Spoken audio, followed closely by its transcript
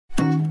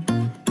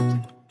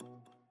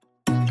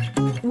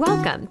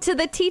Welcome to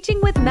the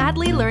Teaching with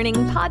Madly Learning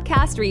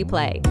podcast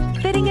replay,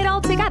 fitting it all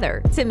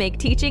together to make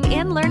teaching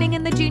and learning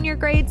in the junior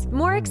grades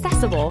more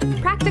accessible,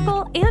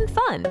 practical, and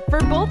fun for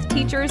both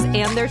teachers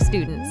and their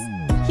students.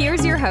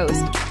 Here's your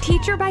host,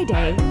 teacher by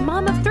day,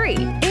 mom of three,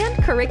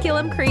 and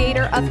curriculum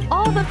creator of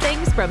all the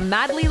things from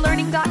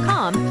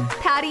madlylearning.com,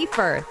 Patty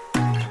Firth.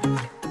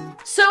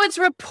 So it's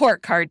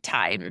report card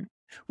time.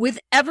 With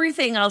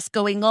everything else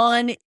going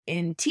on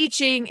in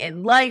teaching,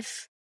 in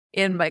life,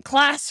 in my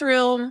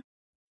classroom,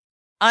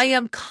 I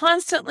am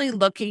constantly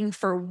looking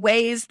for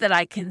ways that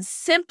I can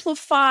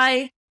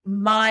simplify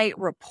my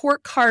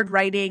report card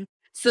writing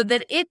so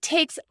that it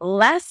takes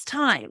less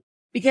time,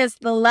 because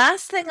the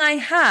last thing I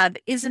have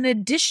is an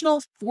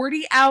additional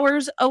 40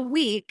 hours a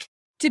week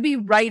to be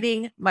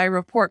writing my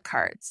report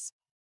cards.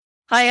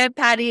 Hi, I'm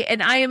Patty,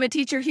 and I am a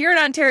teacher here in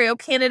Ontario,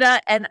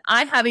 Canada, and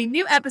I have a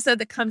new episode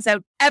that comes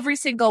out every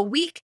single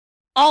week,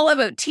 all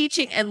about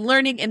teaching and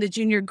learning in the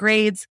junior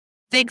grades.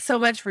 Thanks so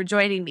much for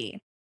joining me.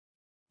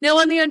 Now,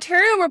 on the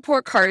Ontario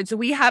report cards,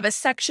 we have a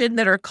section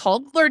that are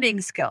called learning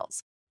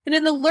skills. And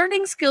in the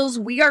learning skills,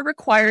 we are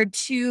required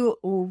to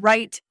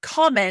write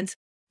comments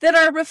that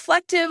are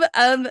reflective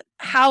of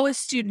how a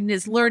student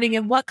is learning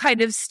and what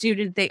kind of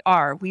student they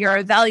are. We are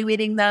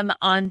evaluating them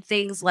on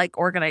things like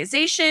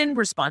organization,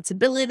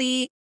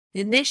 responsibility,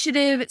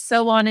 initiative,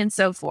 so on and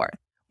so forth.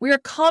 We are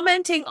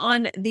commenting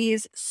on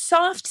these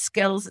soft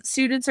skills that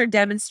students are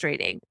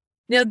demonstrating.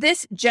 Now,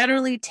 this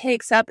generally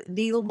takes up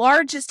the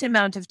largest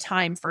amount of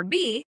time for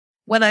me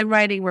when I'm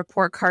writing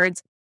report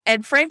cards.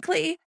 And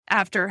frankly,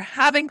 after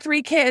having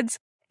 3 kids,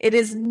 it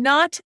is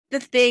not the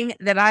thing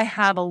that I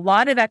have a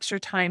lot of extra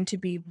time to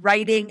be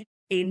writing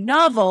a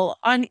novel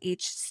on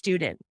each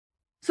student.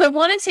 So I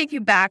want to take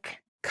you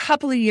back a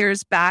couple of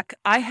years back.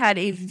 I had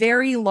a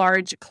very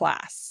large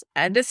class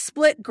and a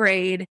split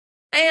grade,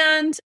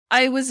 and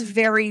I was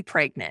very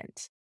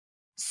pregnant.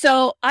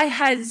 So I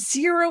had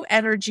zero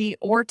energy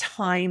or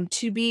time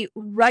to be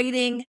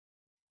writing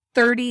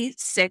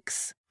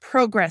 36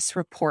 progress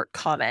report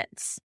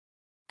comments.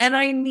 And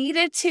I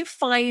needed to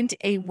find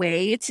a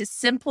way to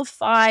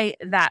simplify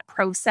that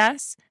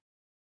process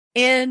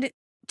and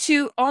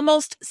to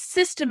almost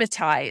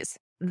systematize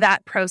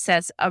that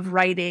process of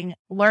writing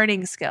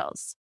learning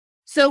skills.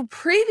 So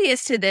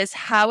previous to this,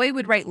 how I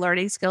would write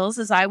learning skills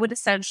is I would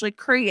essentially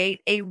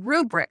create a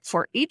rubric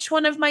for each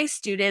one of my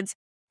students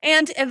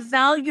and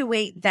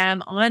evaluate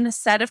them on a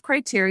set of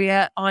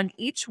criteria on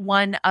each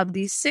one of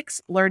these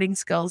 6 learning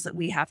skills that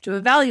we have to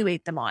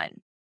evaluate them on.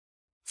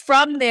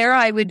 From there,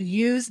 I would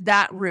use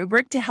that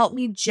rubric to help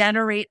me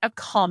generate a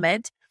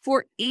comment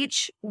for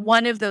each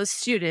one of those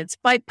students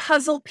by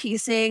puzzle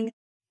piecing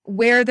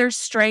where their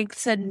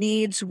strengths and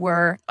needs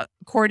were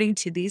according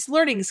to these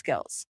learning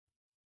skills.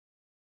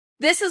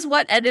 This is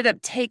what ended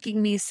up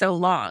taking me so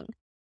long.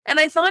 And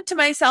I thought to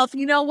myself,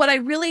 what I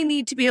really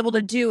need to be able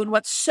to do and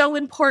what's so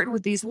important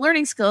with these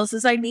learning skills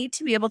is I need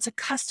to be able to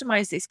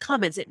customize these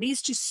comments. It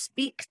needs to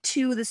speak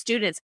to the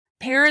students.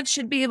 Parents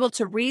should be able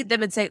to read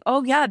them and say,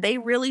 oh yeah, they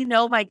really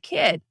know my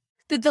kid.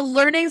 That the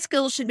learning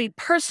skills should be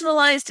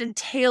personalized and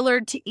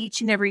tailored to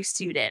each and every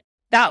student.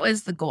 That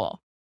was the goal.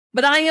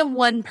 But I am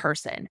one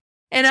person.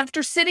 And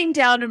after sitting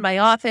down in my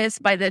office,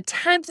 by the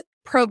 10th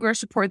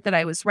progress report that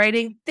I was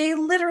writing, they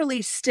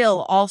literally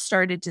still all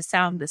started to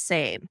sound the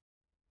same.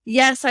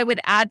 Yes, I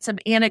would add some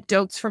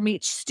anecdotes from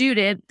each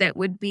student that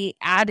would be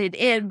added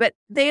in, but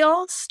they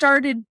all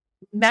started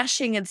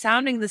meshing and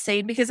sounding the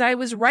same because I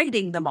was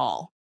writing them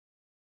all.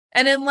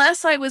 And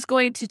unless I was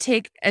going to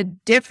take a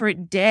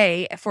different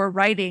day for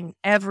writing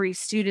every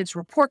student's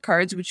report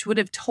cards, which would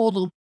have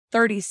totaled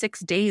 36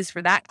 days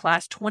for that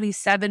class,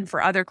 27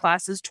 for other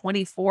classes,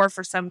 24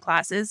 for some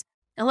classes,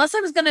 unless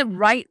I was going to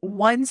write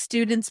one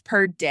student's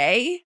per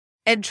day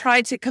and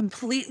try to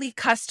completely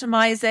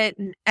customize it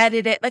and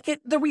edit it.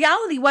 The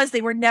reality was they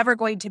were never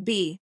going to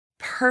be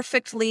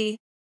perfectly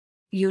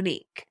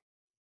unique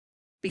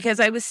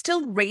because I was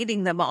still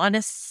rating them on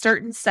a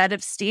certain set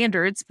of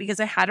standards because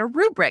I had a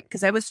rubric,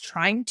 because I was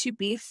trying to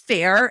be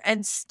fair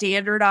and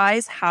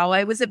standardize how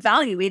I was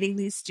evaluating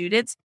these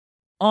students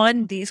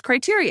on these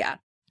criteria.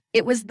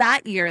 It was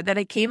that year that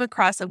I came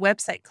across a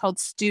website called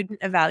Student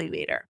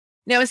Evaluator.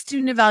 Now, is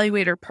Student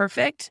Evaluator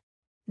perfect?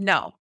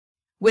 No.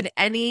 Would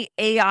any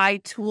AI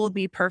tool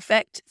be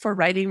perfect for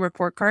writing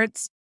report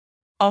cards?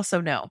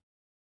 Also no.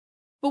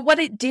 But what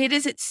it did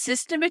is it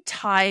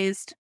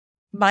systematized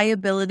my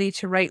ability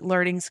to write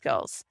learning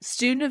skills.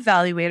 Student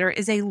Evaluator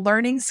is a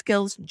learning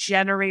skills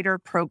generator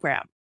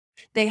program.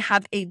 They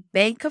have a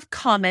bank of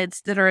comments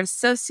that are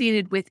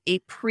associated with a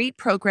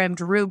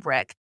pre-programmed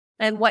rubric.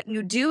 And what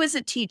you do as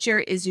a teacher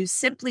is you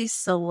simply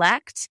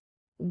select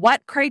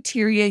what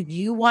criteria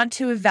you want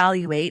to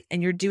evaluate,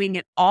 and you're doing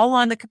it all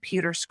on the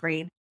computer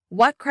screen,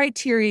 what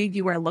criteria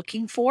you are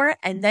looking for,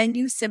 and then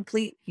you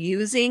simply,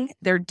 using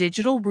their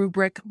digital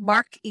rubric,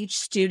 mark each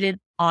student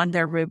on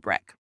their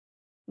rubric.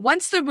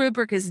 Once the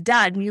rubric is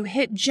done, you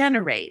hit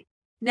generate.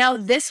 Now,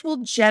 this will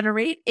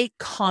generate a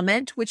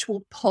comment which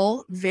will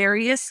pull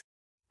various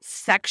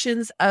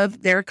sections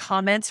of their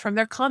comments from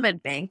their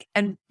comment bank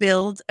and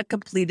build a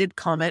completed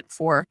comment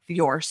for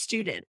your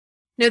student.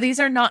 Now, these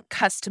are not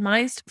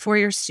customized for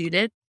your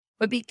student,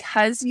 but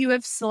because you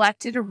have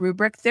selected a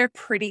rubric, they're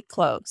pretty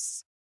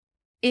close.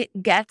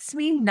 It gets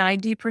me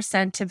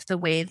 90% of the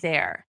way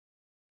there.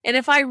 And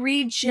if I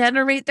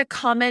regenerate the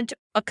comment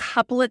a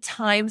couple of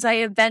times, I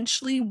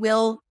eventually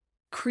will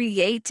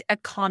create a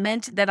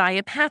comment that I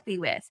am happy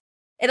with.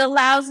 It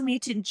allows me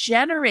to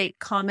generate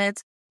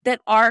comments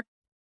that are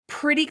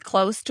pretty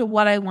close to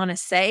what I want to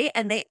say,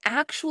 and they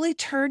actually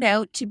turn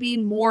out to be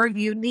more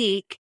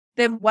unique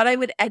than what I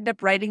would end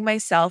up writing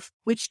myself,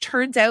 which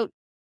turns out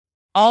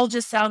all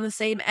just sound the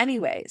same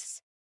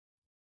anyways.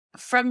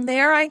 From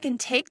there, I can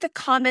take the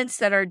comments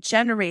that are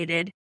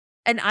generated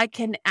and I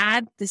can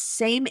add the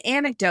same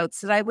anecdotes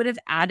that I would have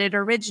added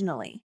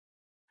originally.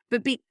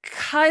 But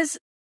because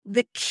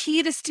the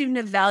key to Student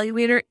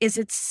Evaluator is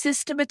its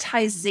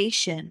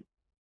systematization,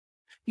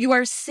 you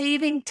are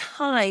saving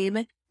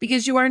time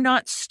because you are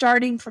not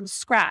starting from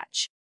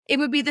scratch. It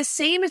would be the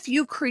same if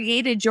you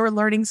created your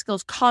learning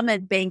skills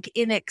comment bank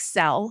in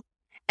Excel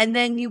and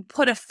then you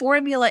put a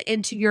formula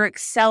into your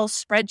Excel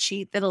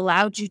spreadsheet that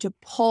allowed you to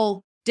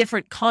pull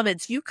different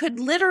comments. You could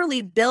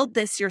literally build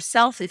this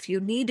yourself if you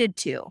needed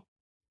to.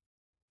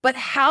 But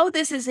how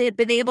this has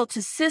been able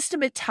to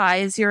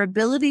systematize your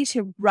ability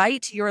to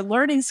write your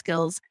learning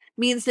skills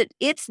means that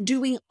it's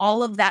doing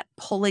all of that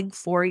pulling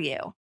for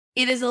you.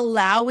 It is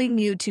allowing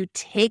you to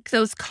take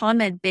those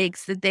comment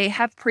banks that they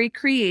have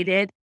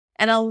pre-created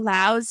and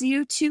allows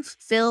you to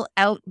fill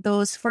out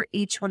those for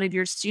each one of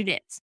your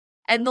students.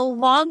 And the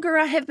longer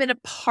I have been a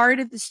part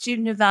of the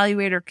Student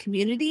Evaluator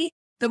community,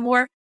 the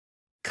more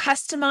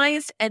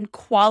customized and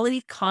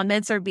quality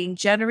comments are being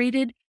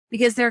generated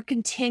because they're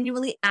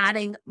continually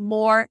adding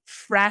more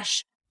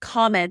fresh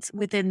comments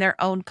within their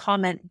own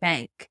comment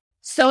bank.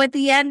 So at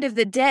the end of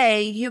the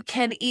day, you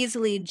can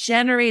easily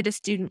generate a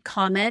student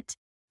comment,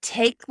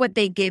 take what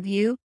they give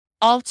you,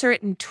 alter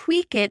it and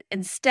tweak it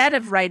instead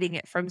of writing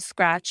it from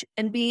scratch,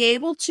 and be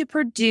able to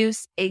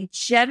produce a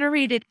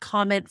generated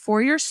comment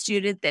for your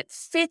student that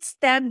fits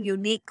them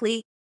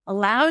uniquely,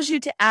 allows you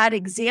to add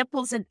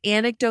examples and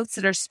anecdotes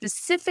that are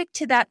specific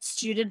to that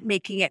student,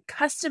 making it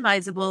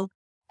customizable,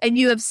 and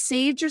you have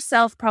saved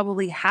yourself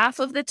probably half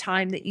of the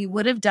time that you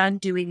would have done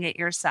doing it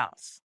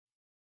yourself.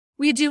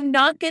 We do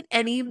not get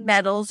any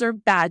medals or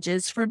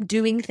badges from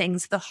doing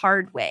things the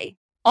hard way.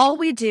 All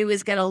we do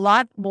is get a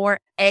lot more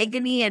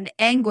agony and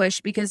anguish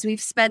because we've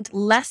spent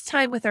less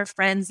time with our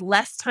friends,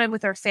 less time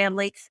with our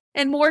family,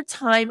 and more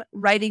time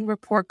writing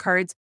report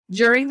cards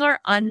during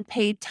our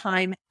unpaid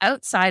time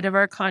outside of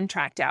our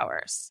contract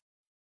hours.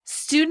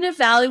 Student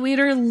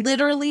Evaluator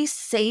literally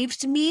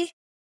saved me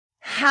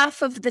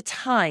half of the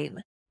time.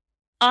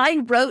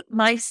 I wrote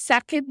my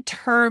second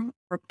term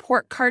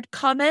report card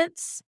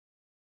comments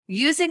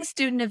using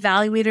Student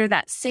Evaluator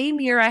that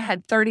same year. I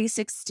had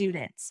 36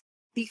 students.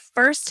 The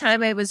first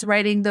time I was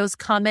writing those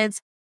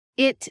comments,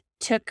 it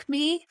took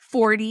me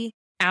 40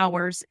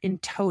 hours in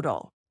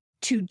total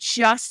to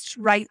just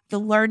write the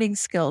learning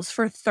skills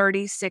for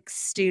 36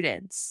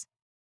 students.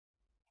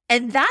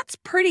 And that's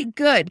pretty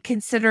good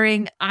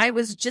considering I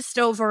was just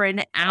over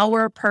an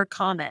hour per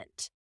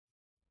comment.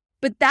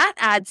 But that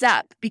adds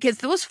up because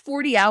those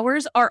 40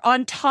 hours are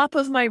on top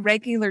of my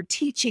regular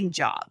teaching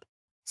job.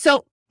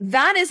 So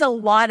that is a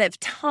lot of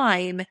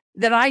time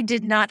that I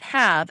did not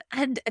have.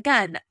 And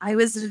again, I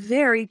was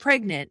very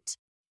pregnant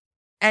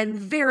and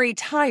very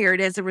tired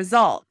as a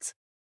result.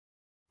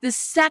 The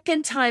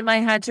second time I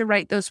had to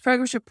write those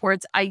progress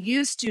reports, I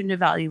used Student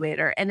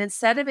Evaluator. And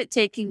instead of it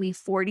taking me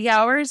 40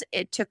 hours,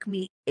 it took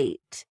me 8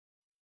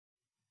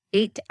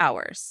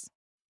 hours.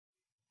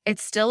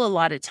 It's still a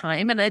lot of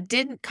time. And I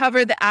didn't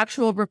cover the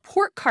actual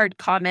report card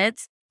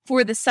comments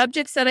for the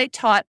subjects that I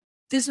taught.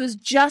 This was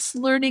just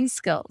learning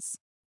skills.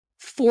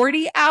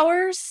 40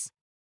 hours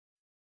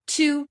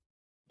to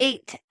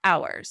 8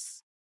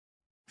 hours.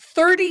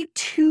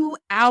 32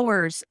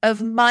 hours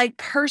of my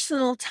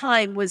personal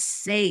time was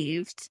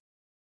saved.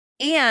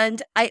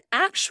 And I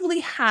actually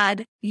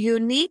had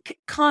unique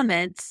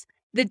comments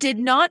that did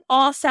not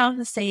all sound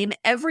the same.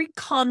 Every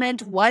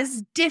comment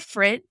was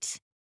different.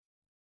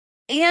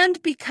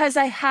 And because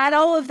I had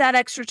all of that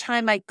extra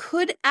time, I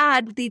could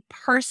add the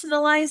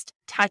personalized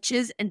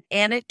touches and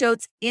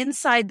anecdotes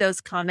inside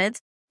those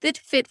comments that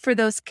fit for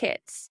those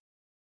kids.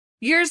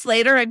 Years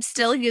later, I'm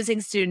still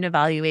using Student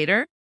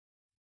Evaluator.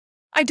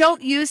 I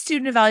don't use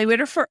Student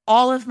Evaluator for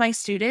all of my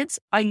students.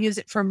 I use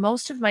it for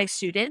most of my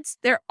students.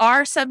 There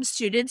are some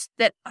students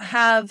that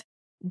have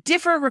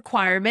different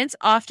requirements,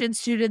 often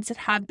students that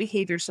have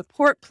behavior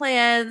support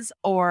plans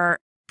or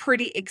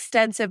pretty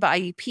extensive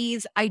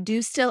IEPs. I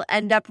do still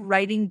end up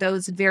writing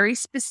those very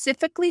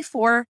specifically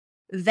for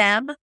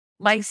them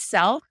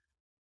myself,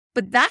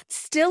 but that's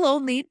still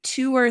only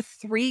 2 or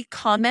 3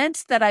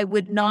 comments that I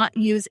would not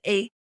use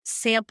a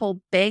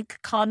sample bank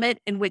comment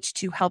in which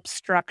to help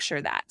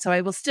structure that. So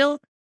I will still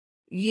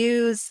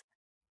use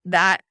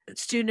that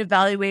Student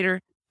Evaluator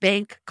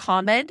bank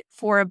comment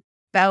for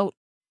about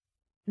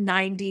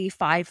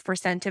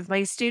 95% of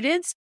my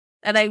students,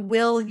 And I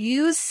will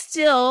use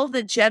still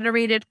the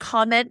generated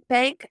comment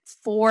bank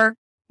for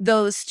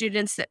those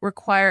students that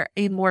require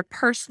a more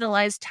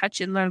personalized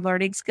touch in their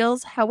learning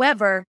skills.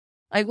 However,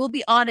 I will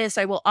be honest,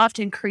 I will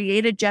often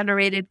create a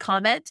generated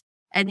comment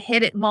and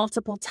hit it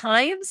multiple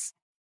times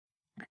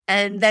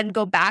and then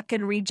go back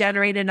and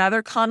regenerate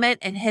another comment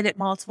and hit it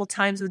multiple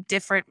times with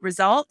different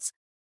results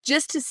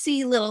just to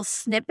see little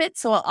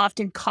snippets. So I'll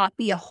often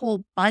copy a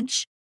whole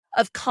bunch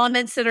of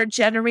comments that are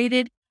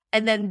generated,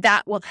 and then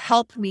that will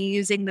help me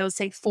using those,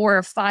 say, 4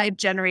 or 5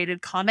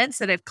 generated comments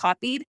that I've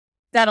copied.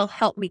 That'll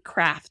help me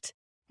craft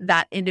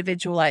that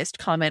individualized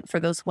comment for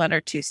those 1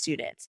 or 2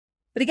 students.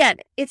 But again,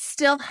 it's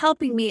still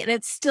helping me and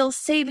it's still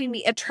saving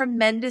me a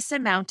tremendous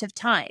amount of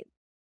time.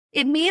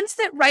 It means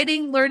that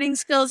writing learning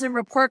skills and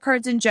report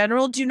cards in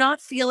general do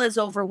not feel as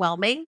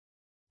overwhelming.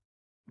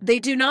 They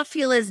do not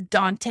feel as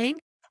daunting.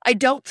 I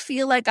don't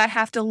feel like I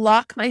have to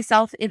lock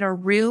myself in a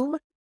room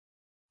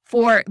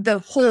for the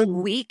whole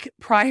week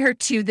prior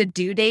to the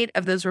due date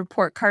of those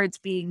report cards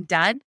being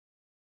done.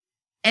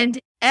 And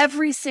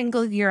every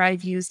single year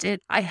I've used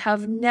it, I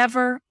have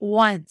never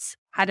once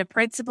had a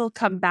principal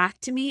come back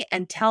to me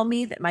and tell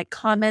me that my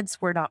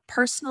comments were not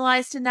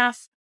personalized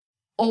enough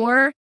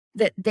or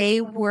that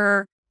they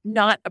were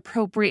not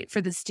appropriate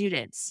for the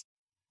students.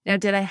 Now,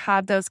 did I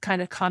have those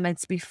kind of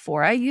comments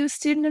before I used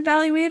Student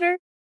Evaluator?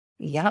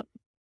 Yep,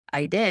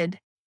 I did.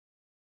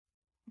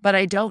 But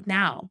I don't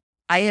now.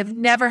 I have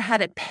never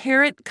had a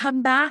parent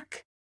come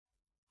back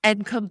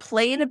and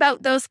complain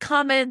about those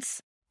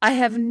comments. I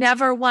have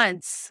never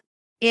once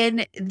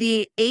in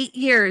the 8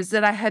 years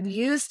that I have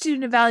used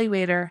Student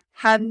Evaluator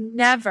have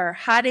never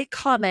had a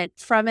comment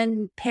from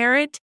a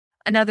parent,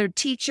 another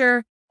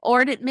teacher,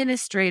 or an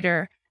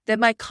administrator that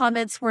my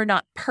comments were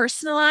not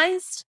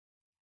personalized,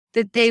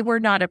 that they were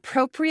not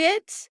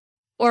appropriate,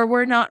 or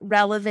were not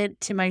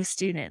relevant to my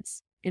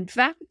students. In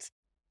fact,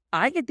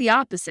 I get the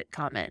opposite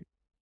comment.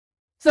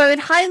 So I would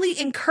highly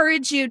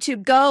encourage you to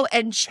go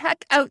and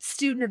check out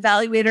Student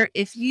Evaluator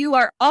if you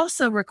are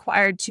also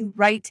required to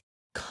write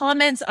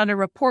comments on a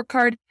report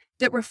card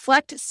that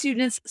reflect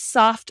students'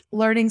 soft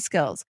learning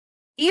skills.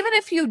 Even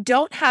if you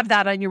don't have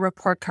that on your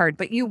report card,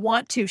 but you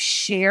want to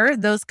share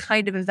those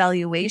kind of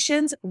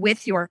evaluations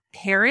with your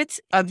parents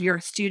of your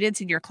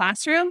students in your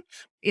classroom,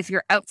 if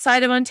you're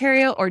outside of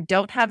Ontario or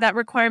don't have that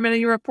requirement on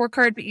your report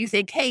card, but you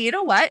think, hey, you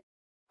know what?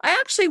 I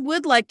actually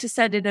would like to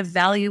send an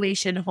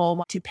evaluation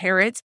home to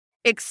parents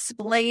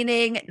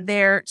explaining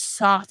their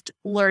soft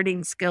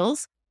learning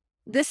skills.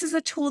 This is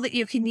a tool that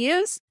you can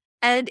use.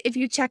 And if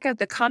you check out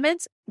the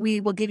comments,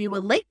 we will give you a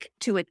link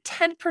to a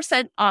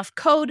 10% off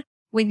code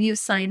when you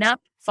sign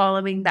up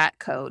following that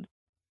code.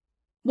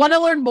 Want to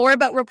learn more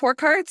about report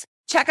cards?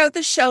 Check out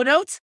the show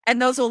notes,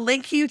 and those will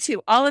link you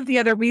to all of the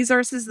other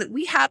resources that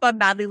we have on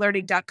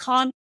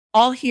madlylearning.com,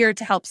 all here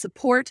to help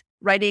support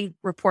writing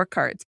report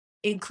cards,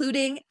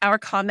 including our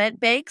comment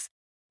banks,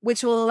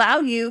 which will allow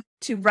you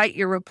to write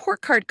your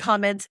report card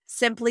comments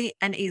simply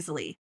and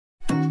easily.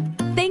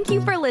 Thank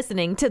you for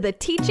listening to the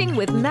Teaching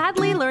with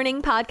Madly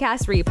Learning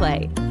podcast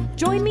replay.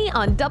 Join me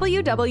on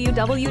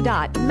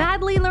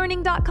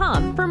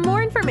www.madlylearning.com for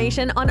more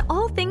information on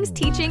all things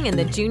teaching in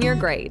the junior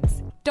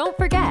grades. Don't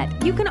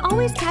forget, you can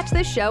always catch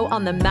this show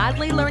on the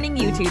Madly Learning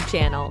YouTube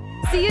channel.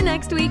 See you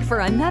next week for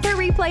another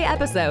replay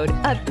episode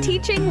of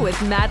Teaching with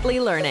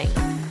Madly Learning.